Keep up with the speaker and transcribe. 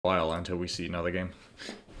while until we see another game.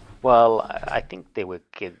 Well, I think they were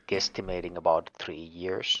guesstimating about 3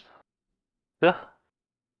 years. Yeah.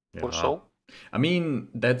 Or so. I mean,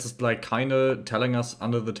 that's like kind of telling us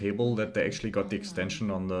under the table that they actually got the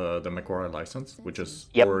extension on the Macquarie license, which is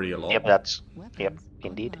already a lot. Yep,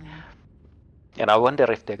 indeed. And I wonder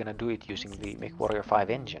if they're gonna do it using the MechWarrior 5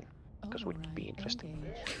 engine, because it would be interesting.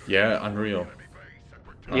 Yeah, Unreal.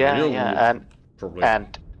 Yeah, probably.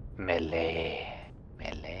 And melee.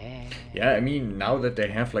 Yeah, I mean, now that they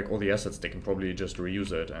have like all the assets, they can probably just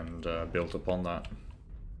reuse it and build upon that.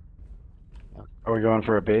 Are we going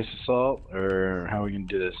for a base assault, or how are we gonna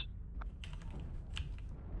do this?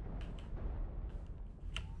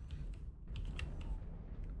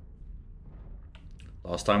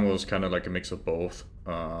 Last time it was kind of like a mix of both.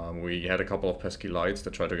 We had a couple of pesky lights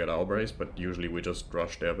that tried to get our base, but usually we just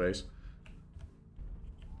rushed their base.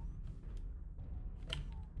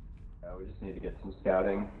 We just need to get some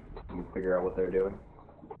scouting and figure out what they're doing.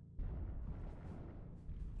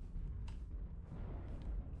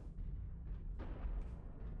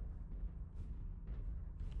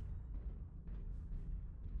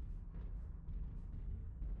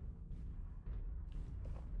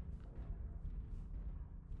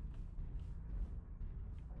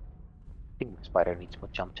 I think Spider needs more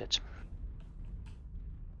jump jets.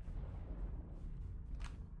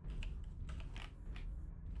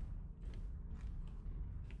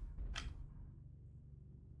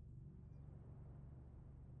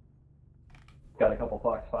 Got a couple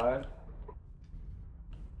Fox 5.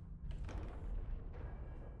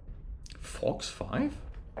 Fox 5?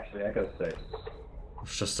 Actually, Echo 6. I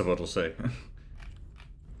was just about to say.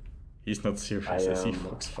 He's not serious, I see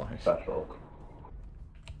Fox 5. Special.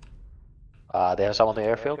 They have some on the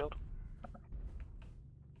airfield.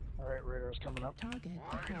 Alright, radar's coming up.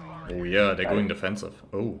 Oh yeah, they're going defensive.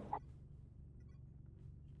 Oh.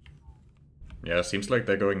 Yeah, seems like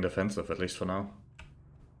they're going defensive, at least for now.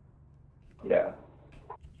 Yeah.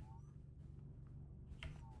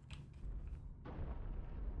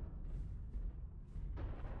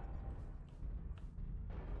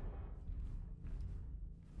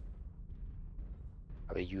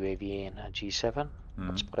 Have a UAV in G7.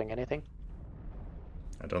 Not spotting anything.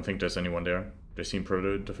 I don't think there's anyone there. They seem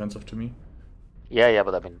pretty defensive to me. Yeah,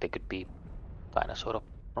 but I mean, they could be kind of sort of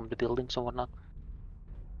from the buildings and whatnot.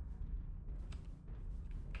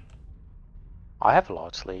 I have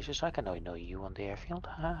large lasers, so I can know you on the airfield.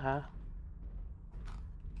 Haha.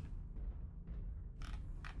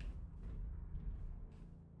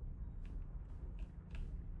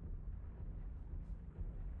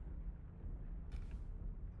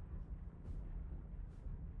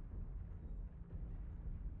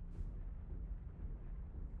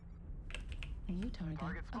 New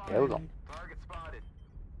target There we go. Target spotted.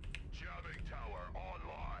 Jamming tower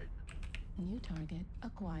online. New target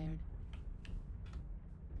acquired.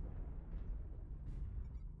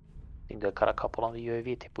 I think they got a couple on the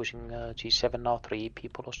UAV. They're pushing G7 now, 3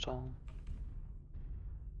 people or so.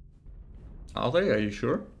 Are they? Are you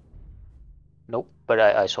sure? Nope, but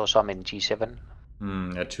I saw some in G7.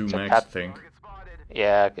 Yeah, 2 So max, I think.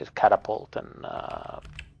 Yeah, Catapult and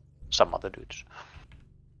some other dudes.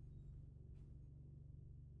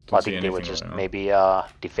 I think they were just maybe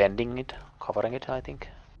defending it, covering it, I think.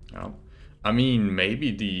 Yeah. I mean,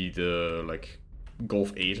 maybe the like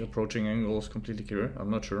Golf 8 approaching angle is completely clear. I'm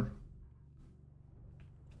not sure.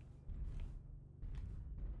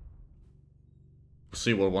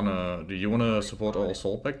 See, do you wanna support our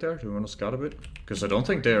assault back there? Do you wanna scout a bit? Because I don't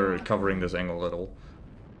think they're covering this angle at all.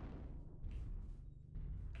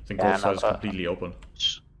 I think Golf side is completely open.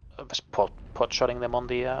 I was pot shotting them on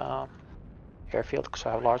the airfield because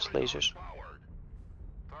I have large lasers.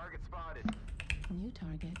 Target spotted. New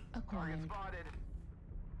target acquired. Target spotted.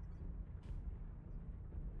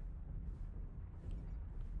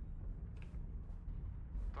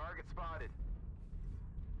 Target spotted.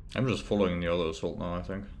 I'm just following the other assault now, I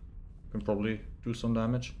think. Can probably do some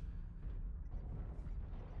damage.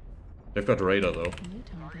 They've got radar though. New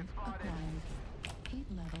target acquired. 8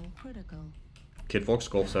 level critical. Kid Fox,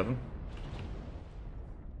 Golf 7.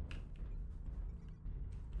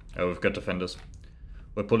 Oh, we've got defenders.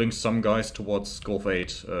 We're pulling some guys towards Golf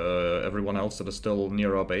 8. Everyone else that is still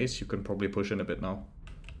near our base, you can probably push in a bit now.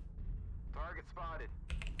 Target spotted.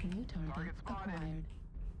 New target acquired.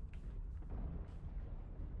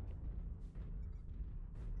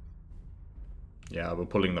 Yeah, we're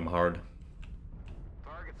pulling them hard.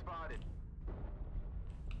 Target spotted.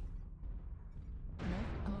 Left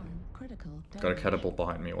arm critical. Got a catapult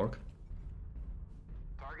behind me, Orc.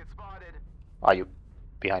 Target spotted. Are you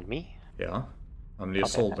behind me? Yeah. I'm the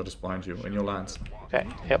assault that is behind you in your lands. Okay,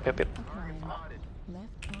 yep. Acquired.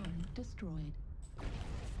 Left arm destroyed.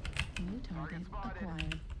 New target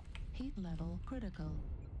acquired. Heat level critical.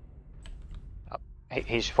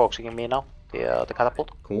 He's focusing on me now, the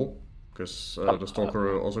catapult. Cool. Because the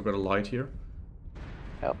stalker also got a light here.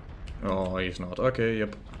 Yep. Oh, he's not. Okay,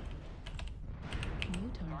 yep.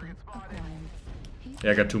 New target acquired. Heat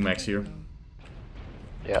Yeah, I got level 2 max here. critical.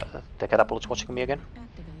 Yeah, the catapult is watching me again.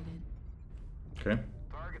 Activated. Okay.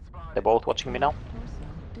 Target spotted. They're both watching me now. Torso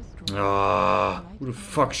destroyed. Ah, Right who the arm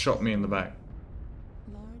fuck shot me in the back?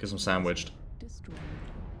 Large Guess I'm sandwiched. destroyed.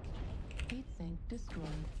 Heat sink destroyed.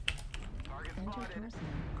 Target Center spotted. torso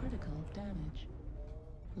critical damage.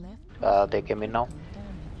 Left They came in now. critical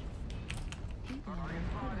damage. Heat level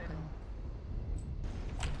critical.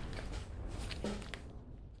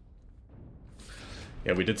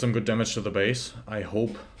 Yeah, we did some good damage to the base. I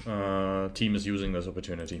hope team is using this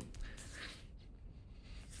opportunity.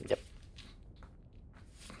 Yep.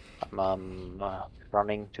 I'm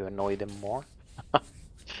running to annoy them more.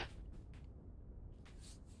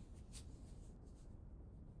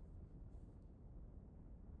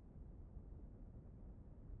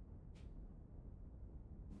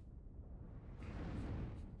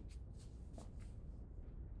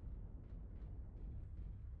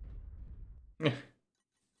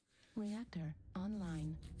 Reactor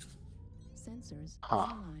online. Sensors Huh.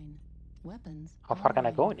 online. Weapons. How far can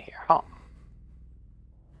I go online. in here? Huh?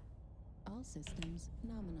 All systems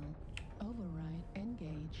nominal. Override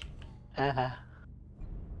engage. Uh-huh.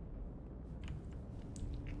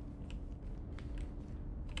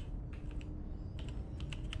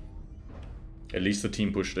 At least the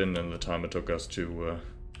team pushed in the time it took us to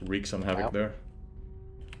wreak some havoc Yep. there.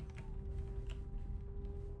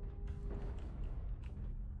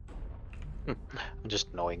 I'm just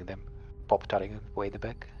annoying them. Pop-tarting way the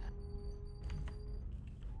back.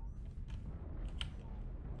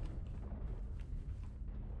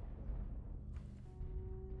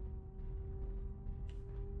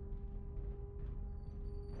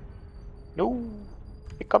 No!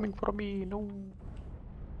 They're coming for me, no!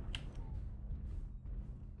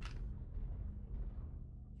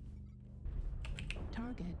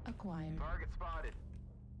 Target acquired. Target spotted.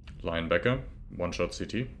 Linebacker, 1-shot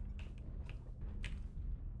CT.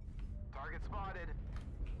 Target spotted.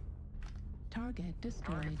 Target Target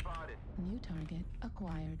destroyed. spotted. New target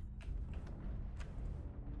acquired.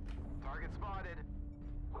 Target spotted.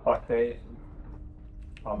 Hawk face.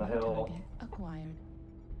 On the New hill. target acquired.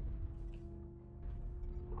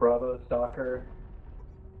 Bravo stalker.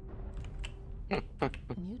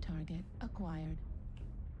 New target acquired.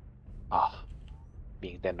 Ah,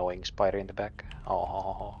 being the annoying spider in the back.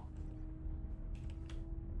 Oh.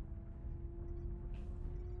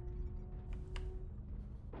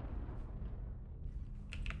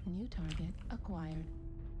 New target acquired.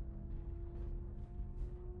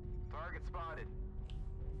 Target spotted.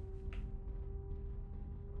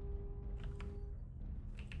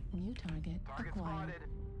 New target Target acquired. spotted.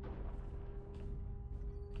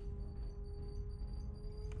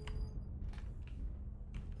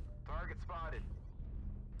 Target spotted.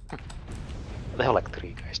 They have like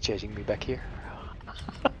 3 guys chasing me back here.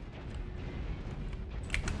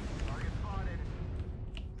 Target spotted.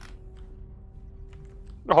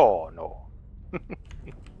 Oh no.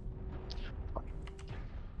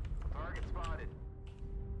 Target spotted.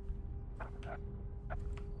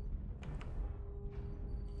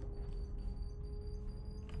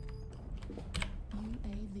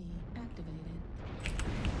 UAV activated.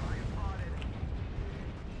 Target spotted.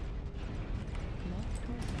 Left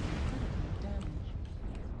torso critical damage.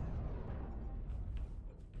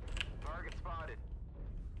 Target spotted.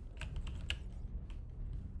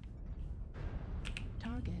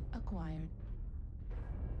 Target acquired.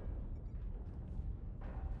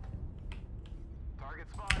 Target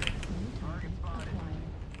spotted. New target spotted. acquired.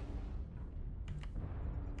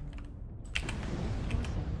 Left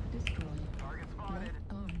torso destroyed. Target spotted.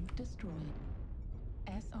 Left arm destroyed.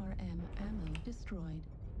 SRM ammo destroyed.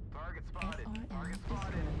 Target spotted. SRM Target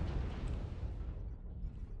spotted. destroyed.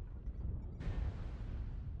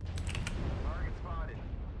 Target spotted.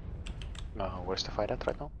 No, where's the fight at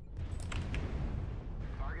right now?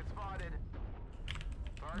 Target spotted.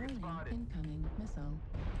 Target Warning, spotted. incoming missile.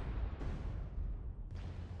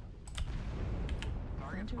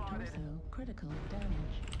 Target Center spotted. torso critical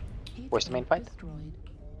damage. Heat Where's the main sink fight? Destroyed.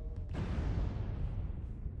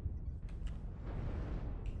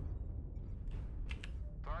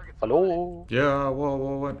 Target spotted. Hello? Yeah,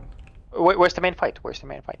 what? Where's the main fight? Where's the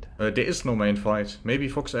main fight? There is no main fight. Maybe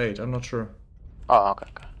Fox 8, I'm not sure. Oh, okay.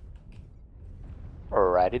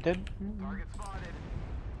 Alrighty then. Target spotted.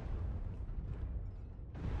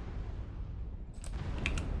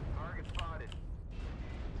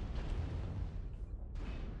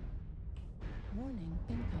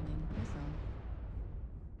 Incoming missile.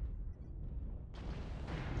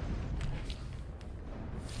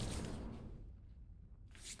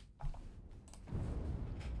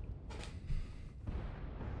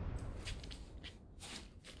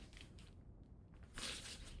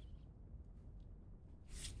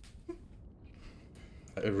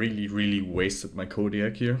 I really wasted my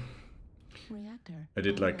Kodiak here. Reactor. I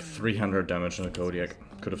did like online. 300 damage on the Kodiak.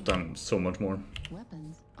 Could have done so much more.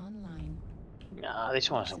 Weapons online. Nah,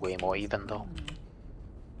 this one's way more even though.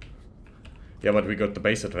 Yeah, but we got the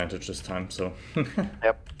base advantage this time, so...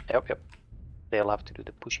 Yep. They'll have to do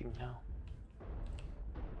the pushing now.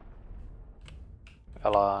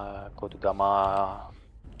 I'll go to Gamma,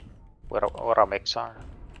 where our mechs are,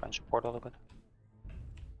 try and support a little bit.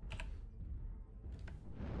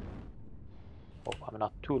 Hope I'm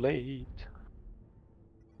not too late.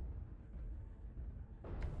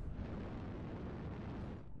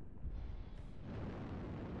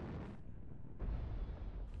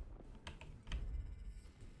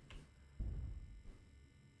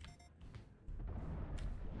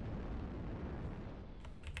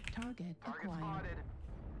 Target Target acquired. spotted.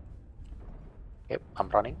 Yep, I'm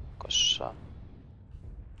running, cause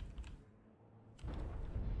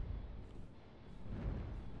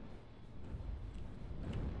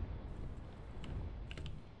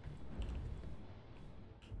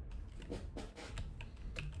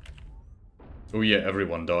Oh yeah,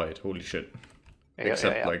 everyone died. Holy shit.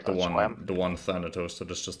 Except like the that's why one Thanatos that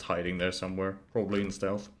is just hiding there somewhere, probably in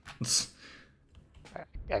stealth.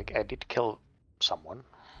 I did kill someone.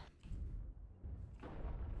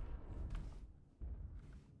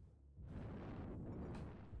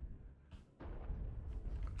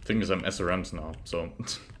 Thing is, I'm SRMs now, so...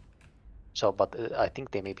 So, but I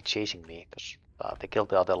think they may be chasing me because they killed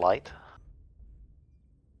the other light,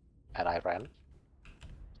 and I ran.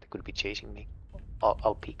 They could be chasing me.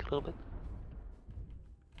 I'll peek a little bit.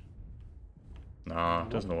 Nah,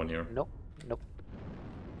 there's no one here. Nope.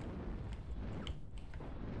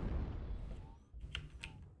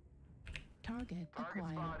 Target Target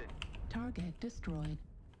acquired. spotted. Target destroyed.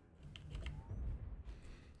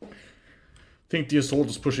 Think the assault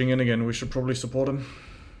is pushing in again. We should probably support him.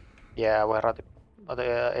 Yeah, where are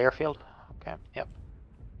the airfield? Okay, yep.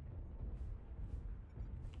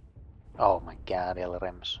 Oh my god,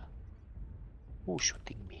 LRMs. Who's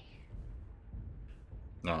shooting me?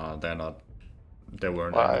 Nah, they're not. They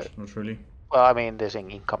weren't Well, damaged, not really. Well, I mean, they're saying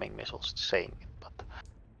incoming missiles, saying it, but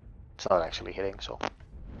it's not actually hitting, so.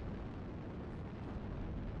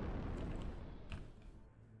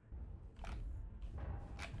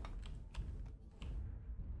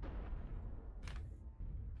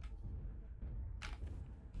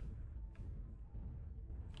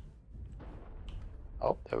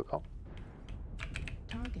 Oh, there we go.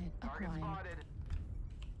 Target Target acquired. spotted.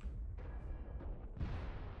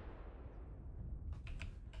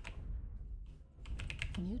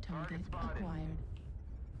 New target spotted. acquired.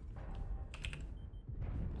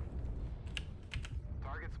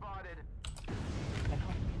 Target spotted.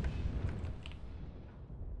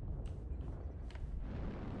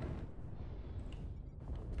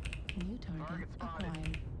 New target Target spotted.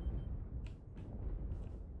 acquired.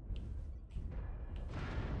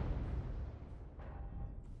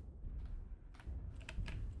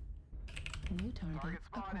 New target Target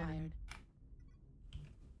spotted. acquired.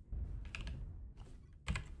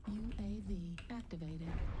 UAV activated.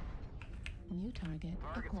 New target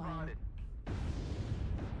Target acquired. spotted.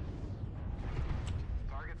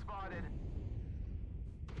 Target spotted.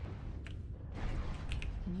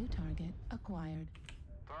 New target acquired.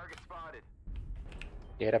 Target spotted.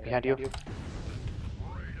 Data behind you.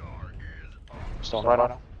 Stone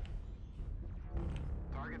Rhino.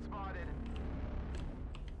 Target spotted.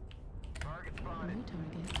 Target spotted. New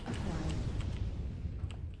target acquired.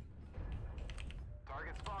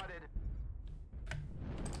 Target spotted.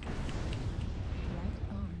 Right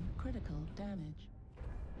arm critical damage.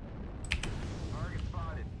 Target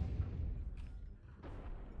spotted.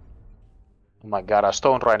 Oh my god, a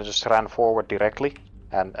Stone Rhino just ran forward directly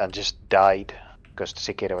and just died because the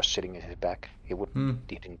cicada was sitting in his back. He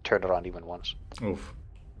didn't turn around even once. Oof.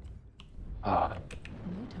 Ah.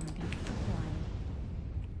 New target acquired.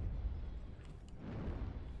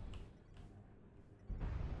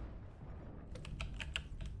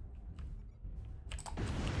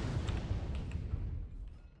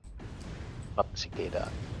 But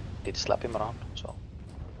cicada did slap him around, so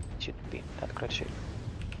it shouldn't be that great shape.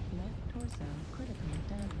 Left torso critical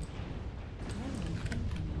damage. Warning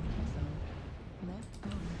incoming missile. Left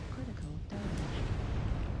arm critical damage.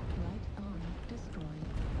 Right arm destroyed.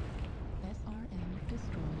 SRM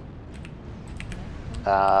destroyed. Left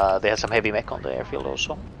They had some heavy mech on the airfield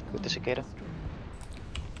also with the cicada.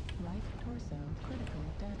 Right torso critical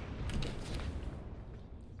dead.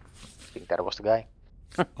 I think that was the guy.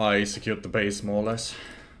 I secured the base more or less.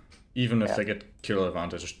 Even if Yeah. they get kill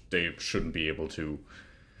advantage, they shouldn't be able to.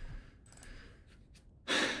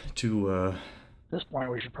 At this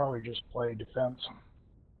point, we should probably just play defense.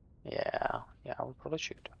 Yeah, we probably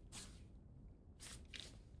should.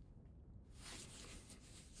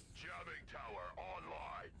 Jamming tower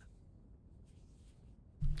online.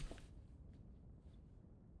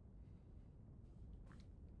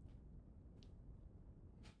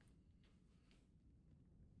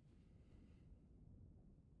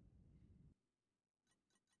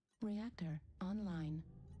 Reactor online.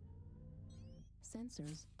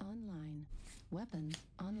 Sensors online. Weapons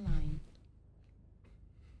online.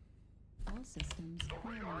 All systems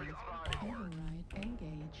online. Override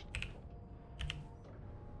engaged.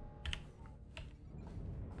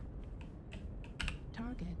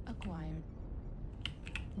 Target acquired.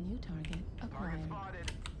 New target Target acquired.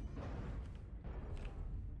 spotted.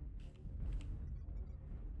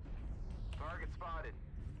 Target spotted.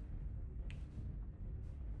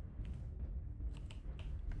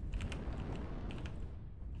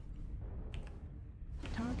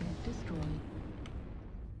 Target destroyed.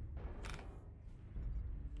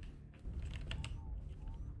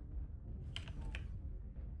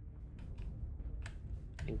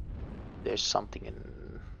 There's something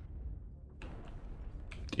in,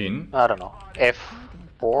 in. I don't know, F4,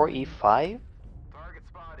 E5? I Target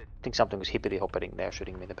spotted. think something was hippity hopping there,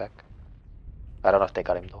 shooting me in the back. I don't know if they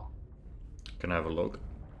got him though. Can I have a look?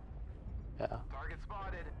 Yeah. Target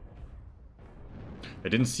spotted. I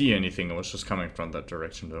didn't see anything. I was just coming from that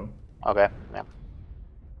direction though. Okay, yeah.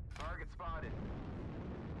 Target spotted.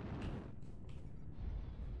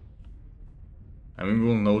 I mean,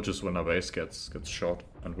 we'll notice when our base gets shot,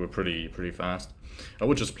 and we're pretty fast. I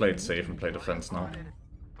would just play it safe and play defense now,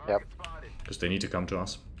 Yep. Spotted. because they need to come to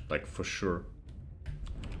us, like for sure.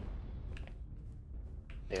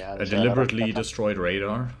 Yeah. I there's a lot of deliberately data. destroyed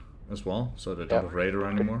radar as well, so they don't Yep. have radar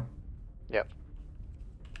anymore. Yep.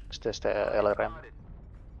 It's just the LRM. Spotted.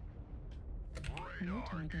 New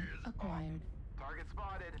target acquired. Target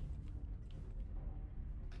spotted.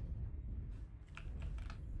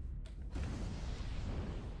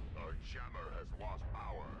 Our jammer has lost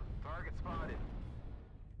power. Target spotted.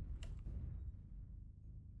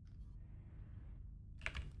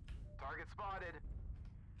 Target spotted.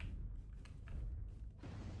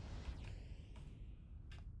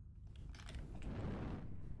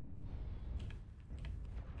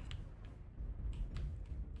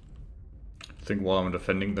 I think while I'm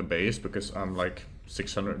defending the base, because I'm like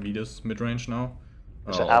 600 meters mid-range now.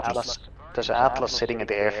 There's an I'll Atlas. just- There's an Atlas sitting in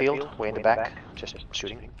the airfield, way in the back, just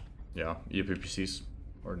shooting. Yeah, EPPC's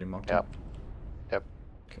already marked. Yep. up. Yep.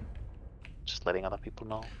 Okay. Just letting other people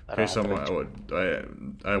know. I Okay, don't have to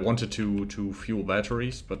someone. I wanted to fuel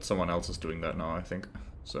batteries, but someone else is doing that now, I think.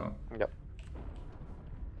 So. Yep.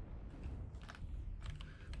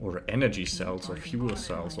 Or energy cells or fuel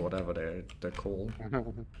cells or whatever they're called.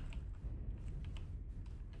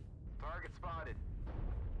 Target spotted.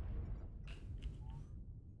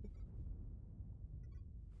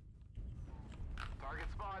 Target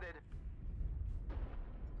spotted.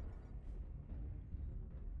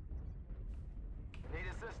 Need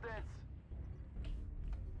assistance.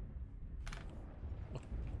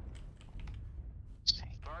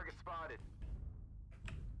 Target spotted.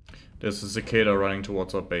 There's a cicada running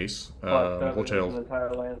towards our base. Fox 7 is an Hotel entire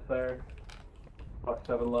lance there. Fox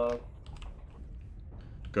 7 low.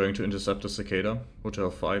 going to intercept the cicada. Hotel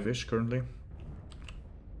 5-ish currently.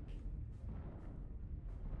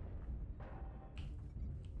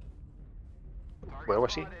 Where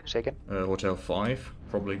was he? Second? Hotel 5,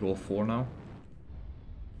 probably go 4 now.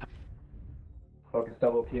 Focus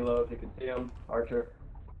double kilo if you can see him. Archer.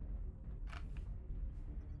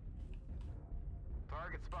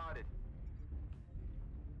 Target spotted.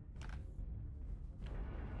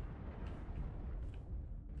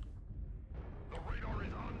 The radar is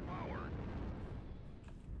unpowered.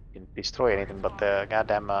 Didn't destroy anything, but the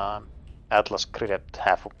goddamn Atlas critted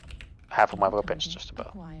half of my weapons, Target just about.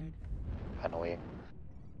 acquired. Annoying.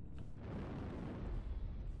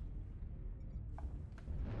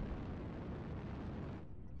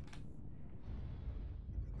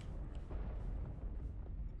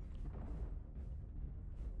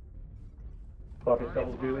 Focus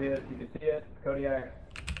double Julia if you can see it. Kodiak.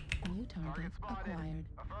 New target Spotted. acquired.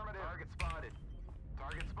 Affirmative. Target spotted.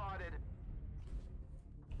 Target spotted.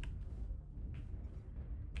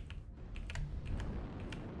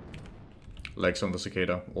 Legs on the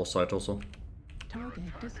cicada, all side also. Target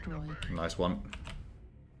destroyed. Nice one.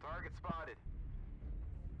 Target spotted.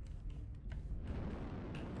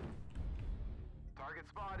 Target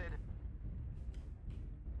spotted.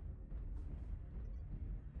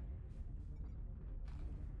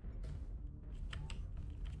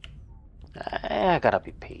 I gotta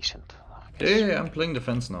be patient. Yeah, I'm playing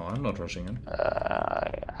defense now. I'm not rushing in.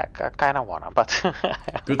 I kinda wanna, but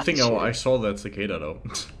Good thing I saw that cicada though.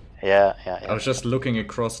 yeah. I was just looking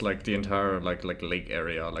across like the entire like lake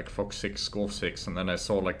area, like Fox 6, Golf 6, and then I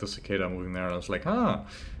saw like the cicada moving there, and I was like, ah,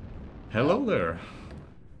 hello there.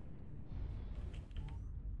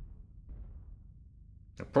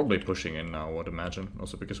 They're probably pushing in now, I would imagine.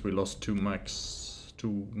 Also because we lost one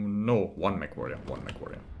mech warrior.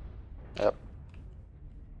 Yep.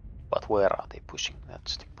 But where are they pushing?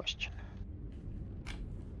 That's the question.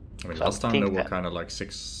 I mean, So last I time they think were that- kind of like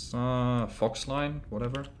 6 Fox line,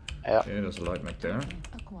 whatever. Yeah. Okay, there's a light mech there.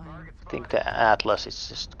 Acquired. I think the Atlas is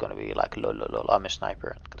just gonna be like lol, I'm a sniper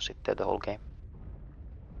and gonna sit there the whole game.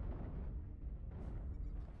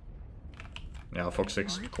 Yeah, Fox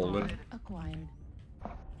 6 called it. Acquired.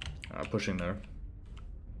 Pushing there.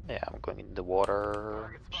 Yeah, I'm going in the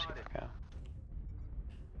water. Yeah.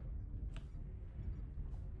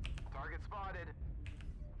 Target spotted.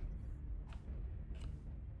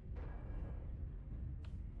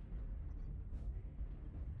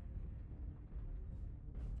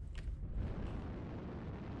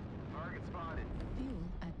 Target spotted. Fuel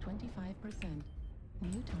at 25%.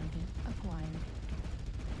 New target acquired.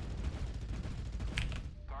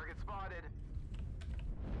 Target spotted.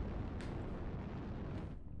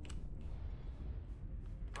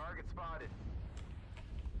 Target spotted.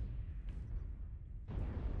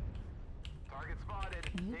 Target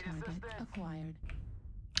spotted. New Need target assistance. acquired.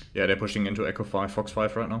 Yeah, they're pushing into Echo 5, Fox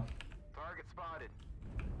 5 right now. Target spotted.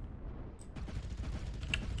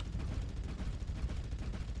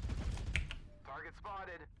 Target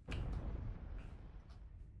spotted.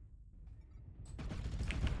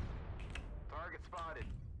 Target spotted.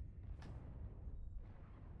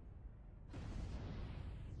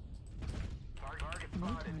 Target New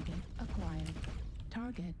spotted. target acquired.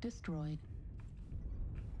 Target destroyed.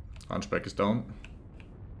 Hunchback is down.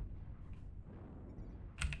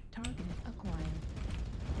 Target acquired.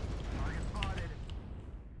 Target spotted.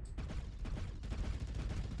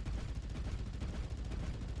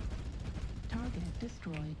 Target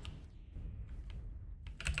destroyed.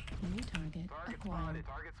 New target Target acquired. spotted.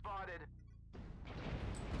 Target spotted.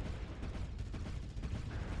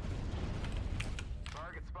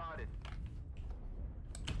 Target spotted.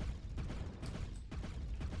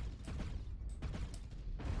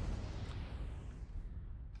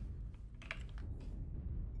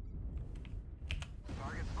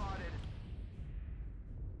 Target spotted.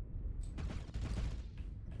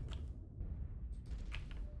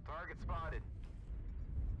 Target spotted.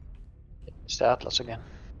 It's the Atlas again.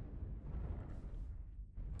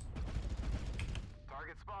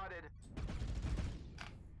 Target spotted.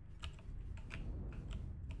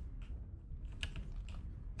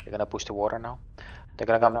 They're gonna push the water now. They're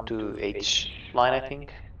gonna come to H line, I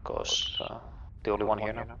think, because the only one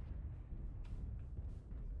here now.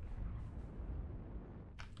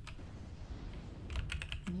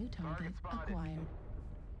 New target spotted. acquired.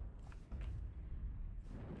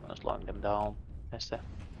 Slowing them down. That's the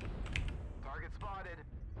Target spotted.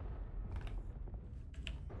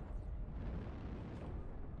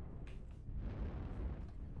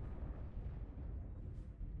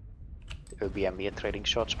 OBM trading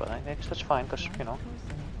shots, but I think that's fine, because, you know,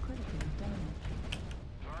 Torso critically damaged.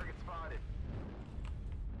 Target spotted.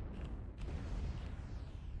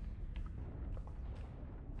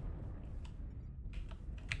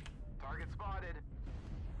 Target spotted.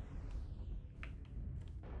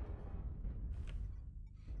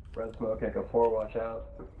 Red smoke, Echo 4, watch out.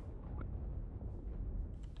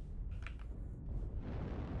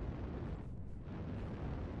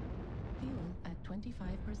 Fuel at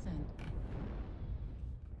 25%.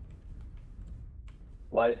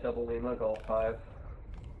 Light double Lima, Golf 5.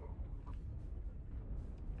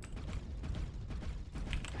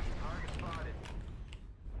 Target spotted.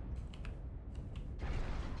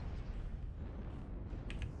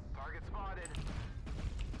 Target spotted.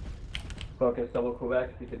 Focus, double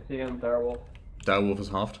Quebec, if you can see him, Direwolf. Direwolf is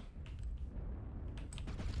halved.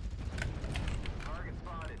 Target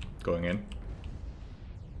spotted. Going in.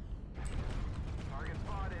 Target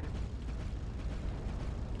spotted.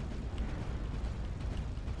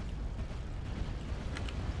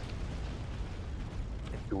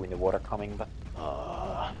 two in the water coming, but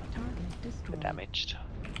Target they're destroyed. damaged.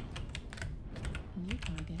 New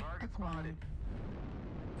target Target acquired.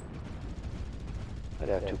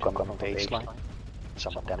 They have two coming from baseline.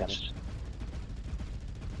 Somewhat damaged.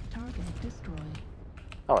 Target destroyed.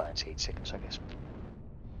 Oh, that's 8 seconds, I guess.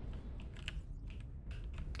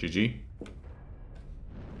 GG.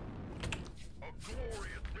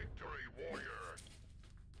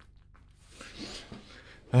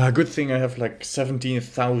 Good thing I have like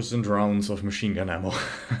 17,000 rounds of machine gun ammo.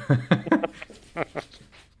 It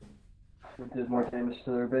did more damage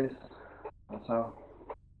to their base. That's how.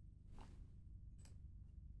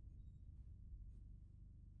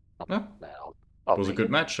 Yeah. Well, It was a good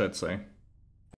match, I'd say.